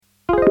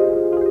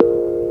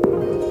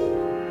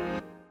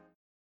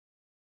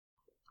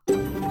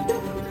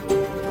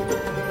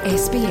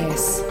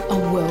SBS, a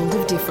world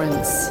of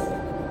difference.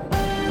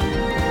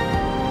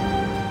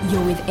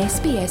 You're with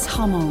SBS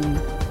Hmong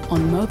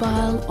on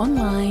mobile,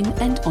 online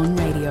and on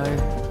radio.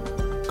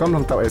 กำลั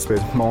งตับ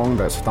SBS มองแ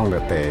ต่ต้องเลื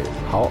อกเตะ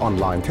เขาออน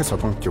ไลน์ที่ส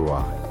ต้องจัว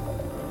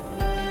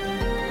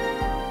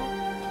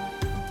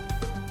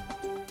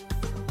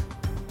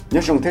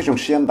nhớ trong thế trong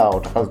xuyên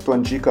đầu các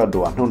tuần chỉ có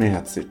đùa nô này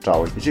sự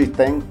trâu chỉ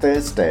tên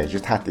Thursday chỉ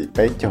thà thì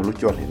bé cho lúc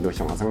chuột hiện đôi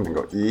trong sáng thành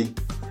gọi ý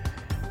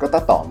có ta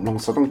tóm nông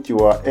số trong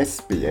chùa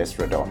SBS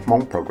Radio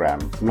Mong program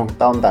nông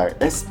tao tại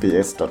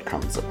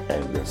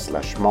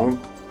sbs.com.au/mong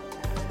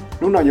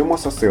lúc nào giống một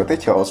số sự tới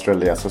chờ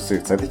Australia số sự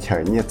sẽ tới chờ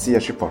nhiệt chia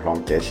sự bỏ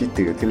lòng kể chỉ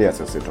từ thì liền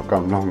số sự trong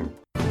cầm nông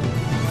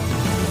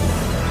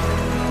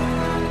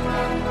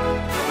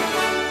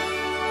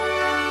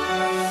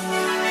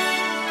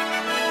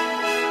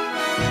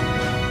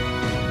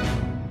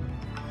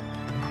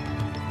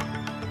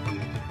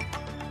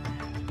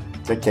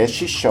cái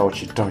shit show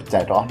chỉ trôi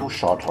chạy đó nó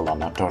sọt thôi là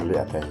nó trôi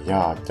liền để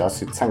do cho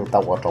sự sang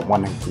tàu ở trong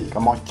món ăn gì có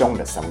món trong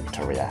để sang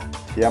Victoria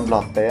thì em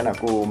lo té là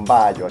cô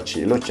ba giờ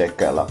chỉ lúc chạy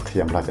cỡ là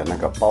thì em lo cho nó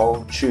có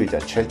bao chữ cho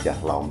chết cho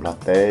lòng lo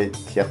té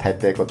thì thay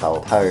té của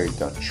tàu thay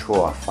cho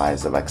chua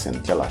Pfizer vaccine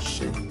cho là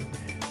gì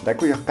để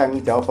cô căng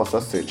cho bao số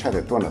sự chạy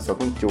để tuần là số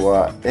cũng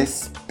chua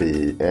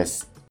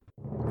SBS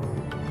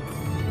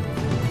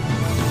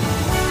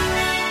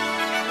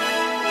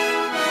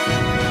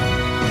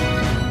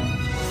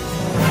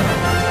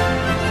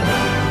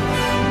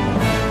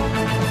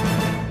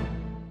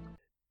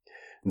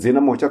giờ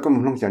nó mua cho cái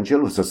mông chẳng chứa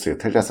lụt sự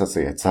thay ra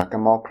sự cho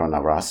cái món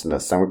coronavirus là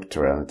sang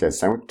Victoria cái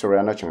sang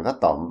Victoria nó chẳng có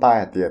tóm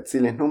bài thì chỉ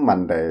lên nó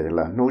mình đây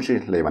là nó chỉ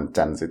lấy mình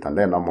chân gì thằng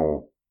đây nó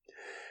mua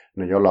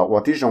nếu như là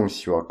我的中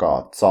学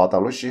个找到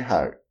了时候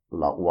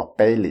là 我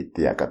背里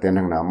的个电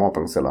脑那么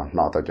本身了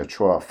拿到就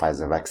出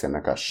Pfizer vaccine 那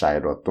个晒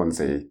了东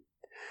西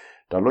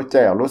到lúc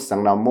chạy ở lúc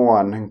sáng nào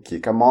mua nên chỉ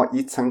cái món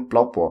ít sáng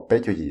bao bộ bé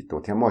cho gì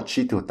tụi theo món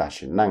chi tụi ta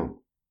sẽ năng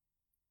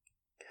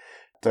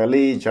这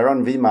里就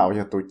让 vì mạo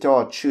cho tụi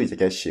cho chữ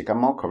cái gì cái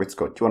máu covid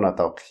của chúa nó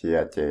tao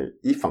kia cái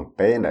ít phần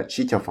bé là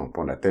chỉ cho phần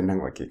bốn là tên năng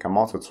cái cái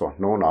máu số số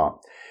nó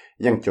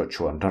nhưng cho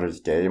chuẩn đó là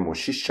cái một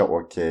số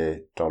số cái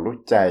cho lúc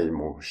chạy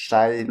một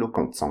sai lúc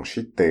còn sống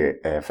sĩ từ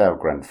AFL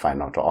Grand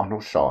Final cho nó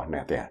số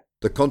này đấy.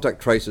 The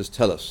contact tracers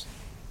tell us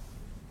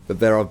that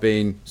there have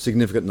been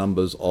significant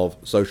numbers of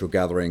social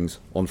gatherings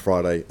on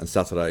Friday and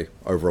Saturday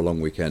over a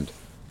long weekend,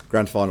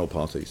 grand final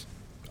parties,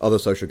 other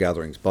social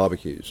gatherings,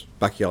 barbecues,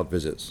 backyard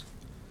visits.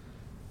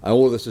 And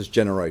all of this has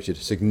generated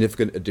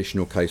significant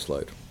additional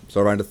caseload.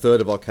 So around a third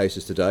of our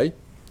cases today,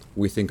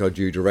 we think are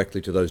due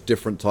directly to those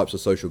different types of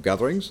social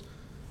gatherings,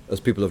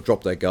 as people have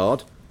dropped their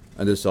guard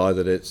and decide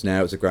that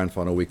it's a grand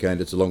final weekend,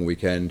 it's a long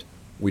weekend,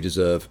 we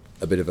deserve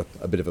a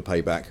bit of a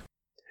payback.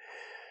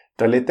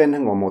 Tại lý tên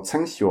hưng một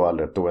sáng sủa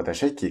là tuổi tại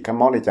sẽ chỉ cái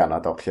món này cho nó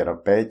đọc khi đó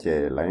bé chỉ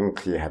là những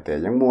khi hạt để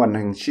những mua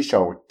hưng xí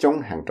sầu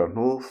trong hàng trò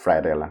nú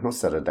Friday là nú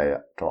Saturday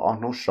trò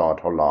nú sọt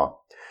thôi lọ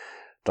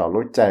trò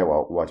lúc chạy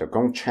và cho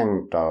công tranh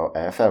trò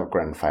AFL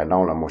Grand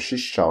Final là một xí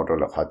sầu rồi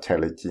là họ chạy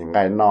lại chỉ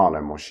ngay nó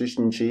là một xí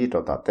sinh trí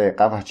rồi tạo tê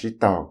cá và trí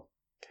tàu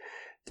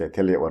chỉ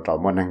theo liệu trò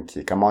mua hưng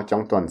chỉ cái món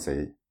trong tuần gì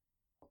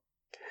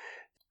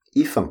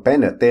ít phần bé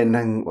nữa tên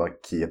hưng và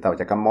chỉ tàu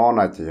cho cái món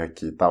này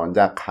chỉ tàu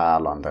ra khá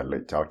lòn để lựa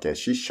cho cái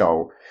xí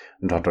sầu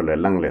rồi lại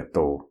lăng lệ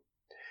tù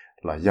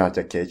là do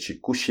cho cái chỉ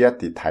cú xé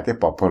thì thái thế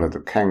bỏ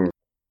được khang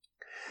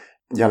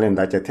giờ lên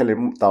đại cho thế là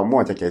tàu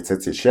mua cho cái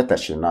chỉ xé tại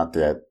xin nó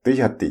thì tới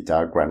giờ thì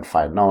cho grand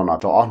final nó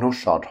cho nó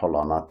short hoặc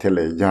là nó thế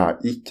là do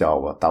ít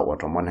cho và tàu ở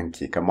trong món hàng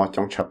kỳ cái món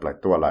trong chập lại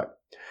tua lại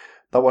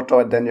tàu ở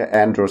trong Daniel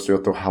Andrews yêu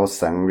tu house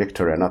sang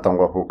Victoria nó tông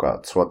qua khu cả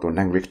xóa tu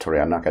năng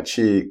Victoria nó cái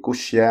chỉ cú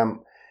xé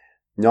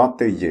nhỏ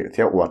từ dự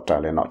theo vật trở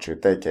lại nó chỉ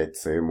tới cái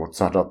chữ một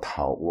số đó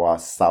thảo và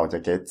sau cho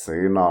cái chữ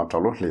nó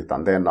trong lúc lì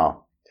tận đây nó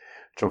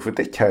trong phía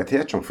tích chơi thế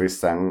trong phía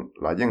sáng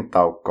là những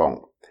tàu cộng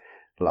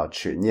là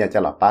chữ nhẹ cho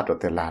là bắt đầu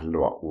từ là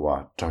lụa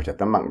và trâu cho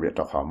tấm mạng việc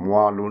cho họ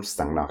mua luôn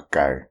sáng nào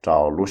cài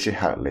trâu luôn sĩ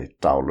hạ lì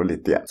trâu luôn lì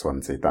tiện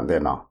chuẩn gì tận đây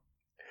nó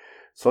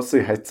số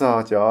sự hãy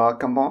cho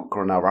các món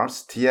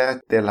coronavirus thế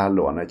để là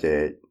lụa nó chỉ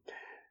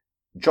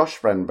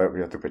Josh Frenberg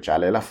yêu cầu trả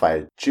lời là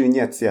phải chữ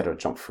nhẹ chia được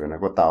trong phía này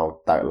của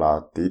tàu tại là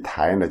tí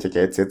thái này cho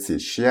cái chữ chỉ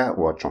xia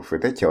và trong phía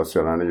tích chiều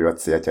xưa nó yêu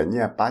chia cho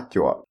nhẹ bắt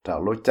chuột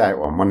trâu lúc chạy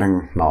và muốn năng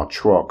nó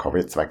chua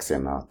covid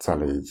vaccine nó cho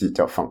lấy gì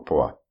cho phòng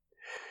bùa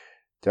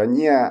cho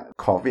nhẹ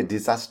covid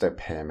disaster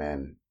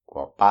payment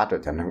và bắt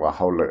được cho năng và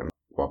hậu lợi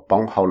và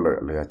bóng hậu lợi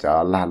là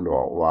cho là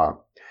lụa và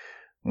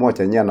mua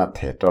cho nhẹ là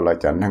thể cho là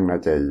cho năng nó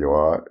chỉ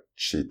có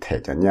chỉ thể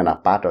cho nhẹ là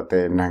bắt được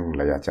tên năng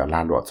là cho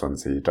là lụa chuẩn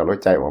gì cho lúc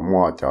chạy và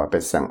mua cho bé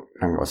sang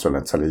năng ở số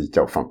lần cho lấy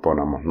cho phòng bùa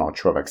nó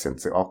chua vaccine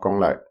sẽ ở công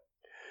lại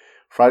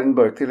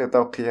Freidenberg thì là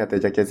tao kia để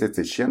cho cái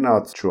gì xí nó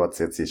chua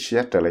gì xí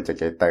trở lại cho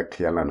cái tay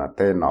kia là nó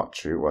tên nó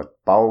chữ và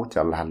bao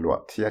cho là lụa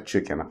thì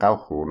chữ cái nó cao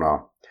hù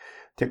nó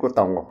thì cũng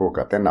tao ngồi hù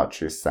cái tên nó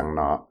chữ sang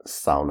nó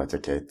sau là cho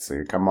cái chữ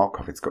cái mỏ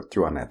covid của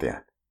chua này đấy.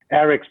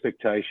 Our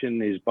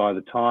expectation is by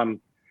the time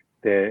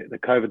the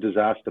COVID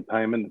disaster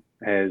payment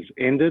has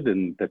ended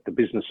and that the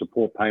business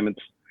support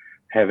payments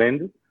have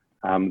ended,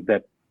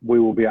 that we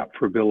will be up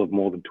for a bill of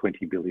more than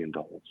 $20 billion.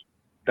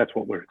 That's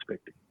what we're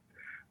expecting.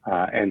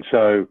 And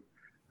so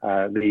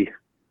the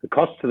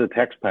cost to the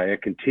taxpayer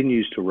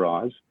continues to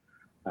rise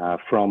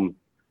from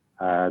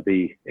the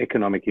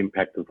economic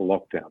impact of the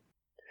lockdown.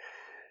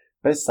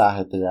 Bây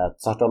giờ thì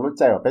cho trong lúc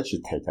chơi ở bây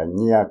chỉ thấy cái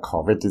nhiều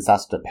COVID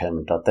disaster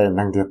payment cho tên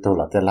năng điều tu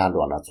là tên la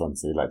luận là chuẩn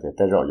gì là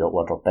tên rồi yếu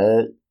ở trong bây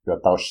yếu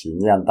tàu xí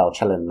nhân tàu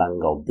cho lên năng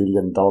 $1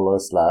 billion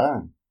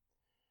là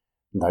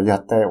đó yếu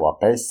tên ở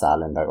bây giờ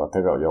lên đó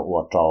tên rồi yếu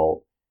ở trong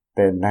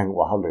tên năng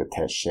ở họ lựa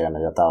thể xe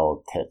này yếu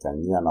tàu thể cái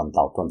nhiều năng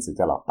tàu chuẩn gì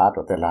cho là bắt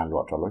rồi tên la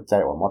luận cho lúc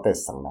chơi ở mỗi tên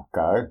sẵn là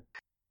cỡ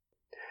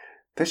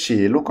thế thì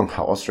lúc còn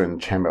học Australian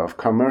Chamber of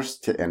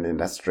Commerce and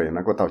Industry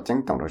nó có tàu chính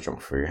tổng rồi trong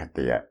phía hạt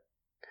địa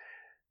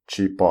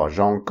chỉ bỏ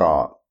rong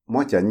cỏ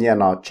mỗi giờ nhẹ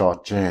nó cho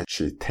chơi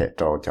chỉ thể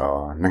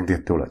cho năng điện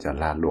tu là cho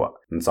la lụa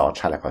gió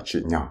cha lại có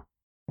chuyện nhỏ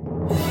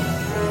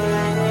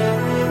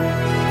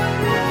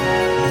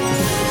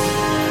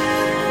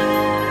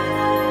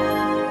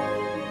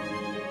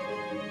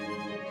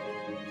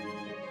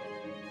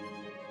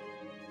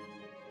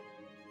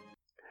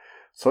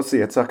số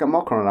sự cho cái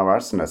mốc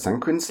coronavirus là sang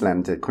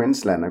Queensland thì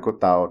Queensland nó có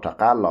tàu trả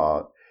cá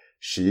lò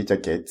xí cho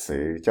cái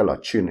sự cho là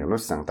chuyên nhiều lúc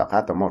sang tàu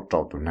cá tàu một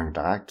trâu tụi năng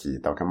trả kỳ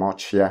tàu cái mốc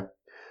chia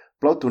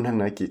lâu tụi năng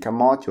này kỳ cái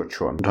mốc chuột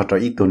chuột rồi cho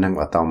ít tụi năng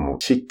ở tàu một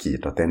chiếc kỳ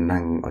rồi tên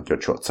năng ở chuột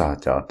chuột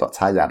cho tàu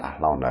xa nhà đã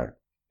lâu nữa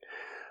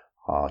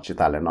chỉ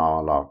ta lên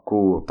nó là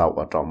cú tàu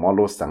ở trong mốc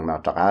lúc sang nó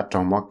trả cá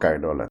trong mốc cây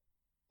rồi là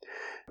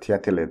thì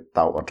là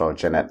tàu ở trong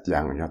Janet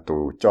yang ya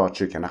tu cho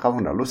chữ cái nó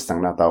không nó lúc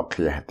sang nó tàu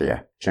kia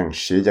hết chẳng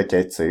xí cho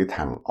cái sự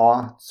thằng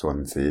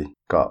chuẩn gì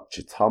có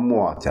chỉ thao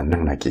mua cho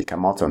năng này kỳ cái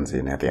mốc chuẩn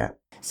gì này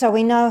So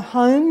we know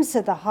homes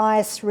are the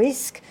highest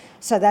risk,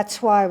 so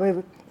that's why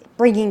we're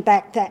bringing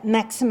back that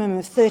maximum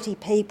of 30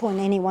 people in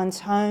anyone's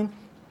home.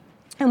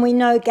 And we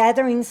know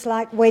gatherings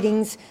like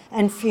weddings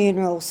and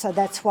funerals, so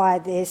that's why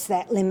there's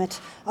that limit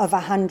of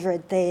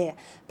 100 there.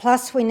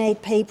 Plus we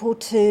need people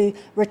to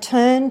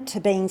return to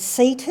being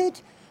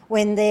seated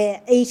when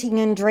they're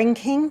eating and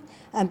drinking,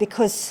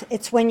 because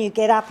it's when you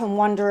get up and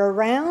wander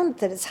around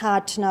that it's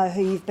hard to know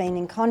who you've been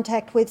in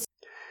contact with.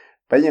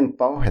 bây giờ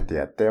bảo hệ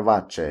địa tế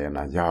và chế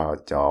là do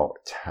cho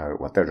chờ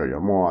và tới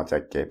rồi mua cho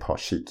cái phò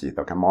xí kỳ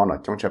tàu cái món nó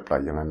trong chấp lại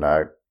như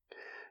này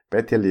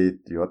bây thì li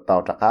yếu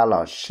tàu trả cá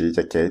là xí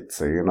cho cái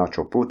chữ nó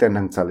chụp bút tên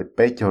năng cho li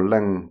bây cho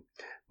lần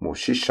một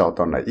xí sầu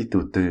tàu này ít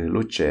từ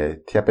lúc chế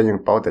thì bây giờ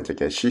bảo để cho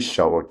cái xí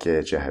sầu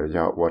ok chỉ hay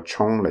do và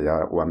冲là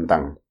do vận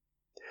động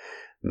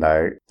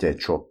này cái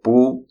chụp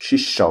bút xí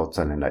sầu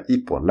cho nên là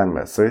ít bộ lần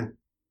là xứ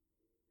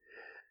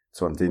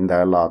ส่วนจริงแต่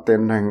เราเต้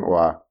นให้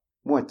ว่า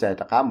มั่วใจ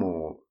ตะก้าหมู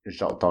เ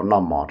ราต้องนอ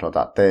นหมอเรา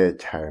ตัดเตะ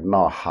เชิญน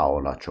อเห่า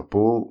เราจู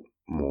บู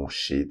หมู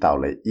สีเต่า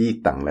เลยอี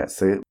ตังเลย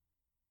ซื้อ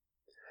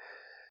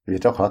vì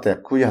cho họแต่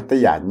คุยแต่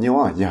ยาญัว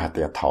ยาแ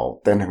ต่เถา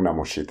เต้นให้เราห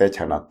มูสีเตะเ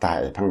ชิญเราตาย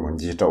ทั้งหมด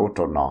ยี่โจ้โจ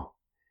นอ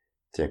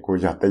เจ้าคุ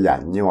ยแต่ยา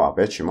ญัวไป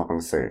ชิมมาฟั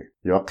งสื่อ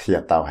ยกเขีย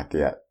เต่าให้เต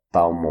ะเ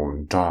ต่าหมุน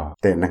จอ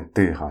เต้นนั่ง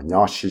ตื้อเขาย่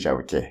อสีเจ้า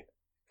เก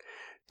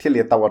ที่เ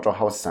รียกตัวเ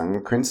ราสัง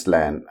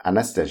Queensland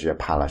Anastasia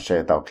พาลาเช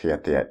ตัวเคลีย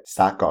เตียส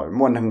าก่อ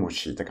ม้วนทั้งหมด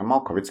สีจะขมอ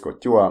กวิสก็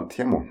จวน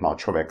ที่หมู่นอ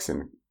ชัววัคซีน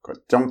ก็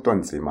จ้องต้น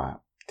สีมา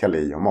ที่เ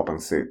รียกหมอบัง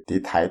สือที่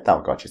ไทยตัว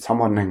ก็จะชั่วโ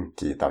มงหนึ่ง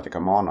กี่ตัวจะข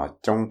มอนอ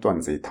จ้องต้น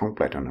สีท่องเป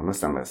ล่าจนนั้น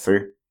สั่งเลยซื้อ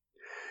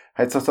ใ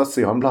ห้จะ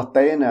สื่อของเราเ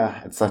ต้นะ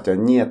จะจะ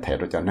เงียบแถ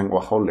วจะนั่งว่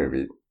าเขาเลย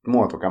มั่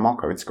วตัวขมอ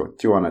กวิสก็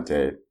จวนนะเจ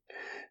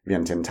เวีย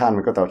นเช่นชาติมั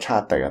นก็ตัวชา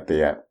ติแต่เตี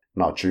ย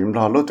นอจุ่มร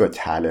อรู้ตัวช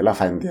ายเลยแล้วแ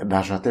ฟนเดียดา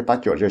จะได้ปัจ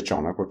จุบันจง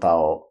นะกูตั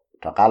ว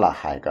ถ้าก็ละ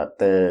หายก็เ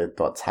ตะ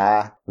ตัวช้า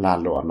ลา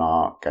หลวงเนา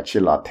ะก็ชิ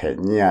ลเท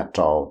เนี่ยโจ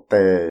เต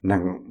ะนั่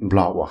งบ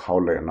ล็อกว่าเขา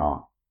เลยเนาะ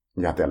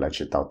อย่าแต่ละ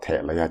ชิตเอาเท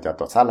แล้วอย่าจะ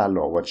ตัวช้าลาหล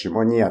วงว่าชิโม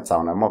เนี่ยเจ้า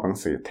นะมอบัง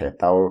สือเท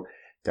เต้า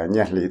จะเ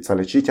นี่ยลิจะ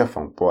ลิชิจะ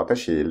ฝังปัวแต่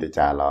ชิลิจ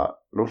าละ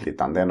ลูกลิ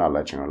ตันเดนล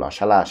ะจึงละช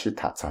าลาชิ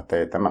ทัดสเต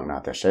แต่มังนา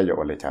แต่เชยโย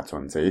ลิจาจว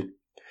นจี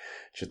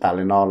ชิตา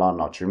ลินอละเ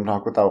นาะจิมละ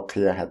ก็เต้าเค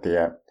ลียร์ให้เตี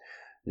ย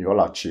โย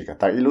ละชิก็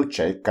เต้าอีลูเจ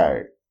ไก่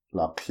ล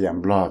ะเขียม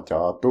บล็อกจะ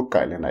ตู้ไ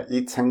ก่เลยนะอี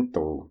ชั้ง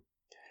ตู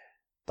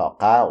ต่อ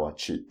ก้าว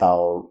ชีเตา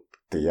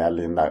เตีย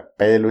ลินละเ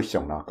ปลุช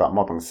งเนาะก็ม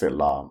อบังสือ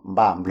ละ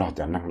บ้ามเราจ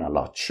ะนั่งล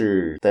ะชื่อ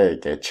เต้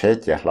เกเช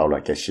จเราละ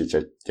เกชิจะ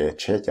เก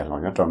เชจเรา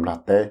เนี่ยจอมละ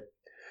เต้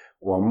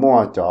ว่ามั่ว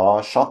จะ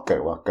ช็อกเกิด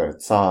ว่าเกิด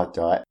ซอจ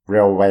ะ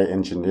railway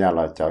engineer เร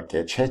าจะเก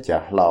เชจ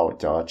เรา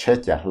จะเช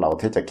จเรา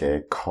ที่จะเก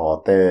คอ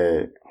เต้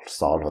ซ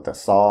อเราแต่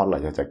ซอเรา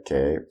จะเก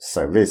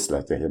service เรา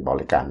จะบ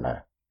ริการเลย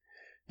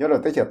ยอดเรา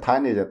ที่จะท้าย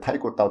นี่จะท้าย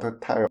กูเตา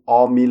ท้าย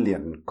all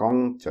million กง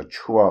จะ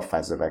ชัวร์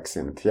Pfizer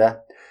vaccine เทีย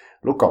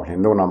ลูกเก่าเห็น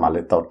ดูนมาเล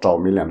ยต่อจอ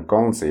มิลเลนก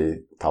งสี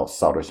เท่าส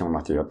าวโดยช่วง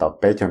นั้นจะต่อ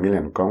เป๊ะจะมิลเล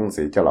นกง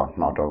สีจะหลอก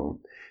นอดู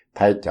ไท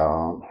ยจะ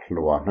ห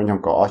ลัวน้องยัง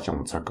ก็อ้อชง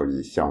จะก็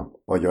ยี่ชง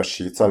ว่าอยู่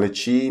สีจะเลย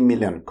ชีมิล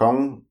เลนกง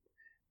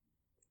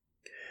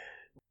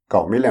เก่า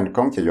มิลเลนก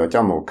งจะอยู่เจ้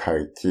าหมูเคย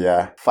เจีย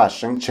ฟ้าเ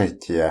ชิงเฉย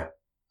เจีย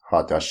เขา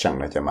จะเชิงเ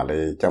ลยจะมาเล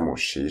ยเจ้าหมู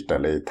สีแต่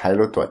เลยไทย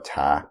รู้ตัว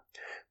ช้า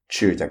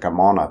ชื่อจะกระม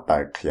อนแต่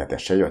เคลียแต่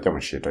เสียอยู่เจ้าห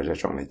มูสีโดยจะ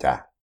ชงเลยจ้า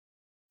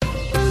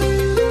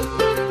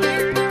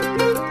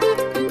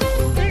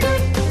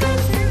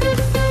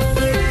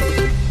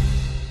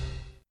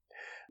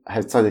ใ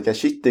ห้ใส่cái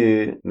shit từ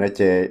nơi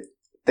chế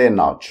tên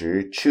nó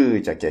chữ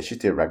cho cái sự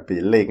rugby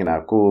league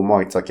nào cú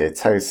mọi cho cái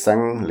chơi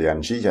sang liền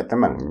chỉ cho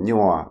tấm bằng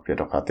nhua vì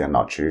đó họ tiền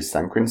nó chữ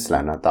sang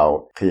Queensland nó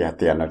tàu khi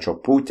tiền nó cho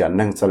pu cho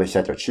nâng cho lấy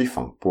cho chi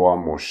phòng bùa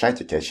một sai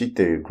cho cái sự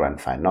grand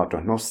final cho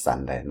nó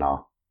sẵn đấy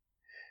nó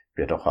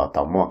vì đó họ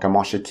tàu mua cái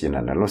món sự kiện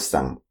này nó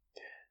sẵn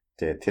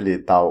để thì li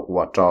tàu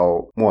và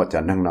trâu mua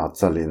cho nâng nó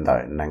cho lên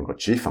đời nâng có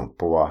chi phòng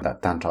bùa đã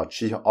tan cho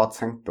chi ở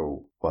sáng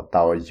tù và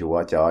tàu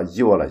vừa cho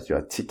vừa là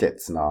vừa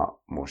tickets nó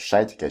một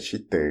sai cho cái sự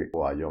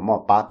và vừa mua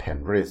ba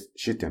Penrith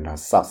sự nó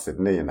South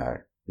Sydney này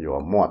vừa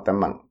mua tấm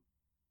bằng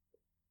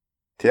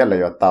thế là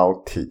vừa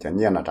tàu thì cho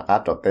nhiên là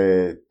chắc cho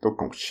tê tôi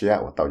cũng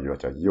share và tàu vừa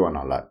cho vừa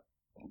nó lại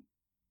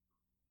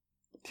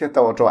thế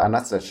tàu cho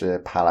anh sẽ是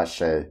爬了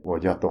些我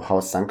要多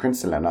好三昆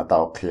是来那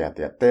到开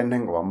的但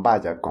能我们把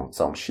这工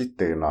作是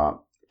对呢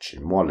只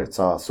摸了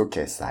做苏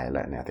开塞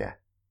了那的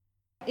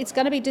It's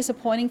going to be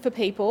disappointing for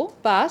people,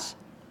 but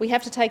we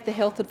have to take the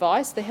health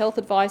advice. The health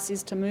advice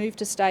is to move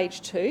to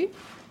stage 2.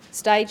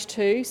 Stage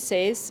 2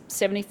 says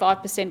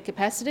 75%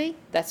 capacity.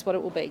 That's what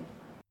it will be.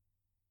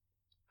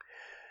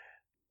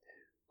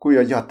 กู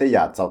要要对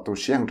呀，早都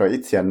想着一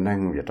天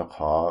能为着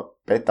好，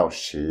别到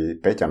时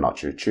别叫老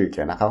师去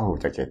给那个后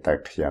就给带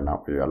片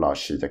了，为了老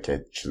师就给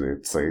只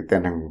的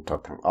能做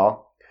成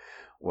哦。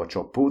我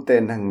做不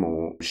的能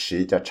么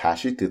时就查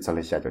实对做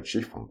了下就去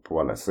放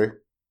播了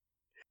是。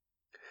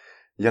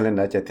原来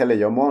呢，就天了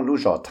有么路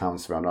上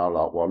towns 了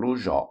了，我路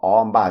上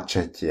安排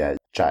这些。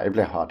在一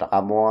边好的阿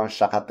莫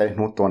沙卡带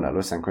努多呢，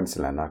路上昆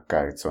士兰那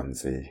个种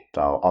子，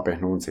到阿边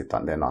努子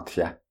当的那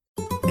天。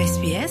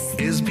SBS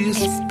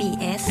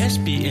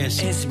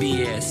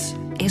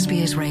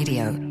SBS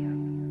Radio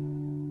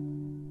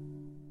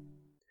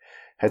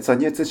ให้ตอน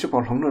นี้จะช่วยพอ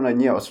ลงนู่น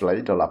นี่ออสเตรเ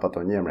ลียตัวละปตั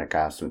วนี้อเมริก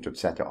าส่วนจุด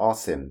ชาจะออส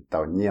เซนตั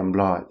วนี้ม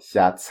รอย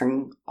าซึ่ง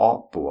ออ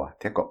ปัว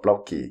เท่ากับเปล่า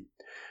กี่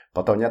ป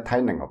ตัวนี้ไทย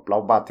หนึ่งกับเปล่า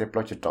บาทเท่าเปล่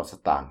าจุดต่อส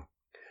ตางค์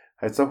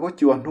ให้จะหัว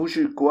จวนนู้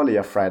ชื่อกัวเลย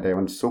ฟรายเดย์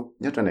วันศุกร์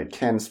ยัดในแค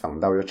นส์ฝั่ง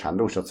ดาวยัดฉัน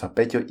ดูสดสเป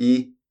เชียล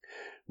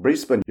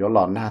Brisbane 有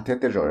老那天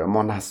的热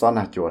么那算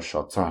那就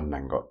说做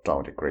能够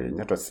找的贵，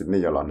那这是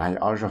你有老那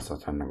二十说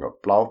做能够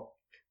包，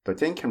到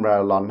今天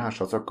来老那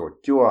说做够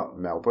就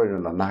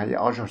Melbourne 老那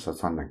二十说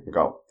做能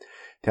够，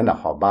天的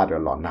好把的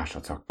老那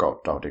说做够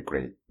找的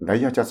贵，那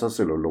要叫做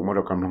是路路么都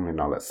咁弄的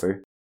那了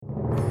是。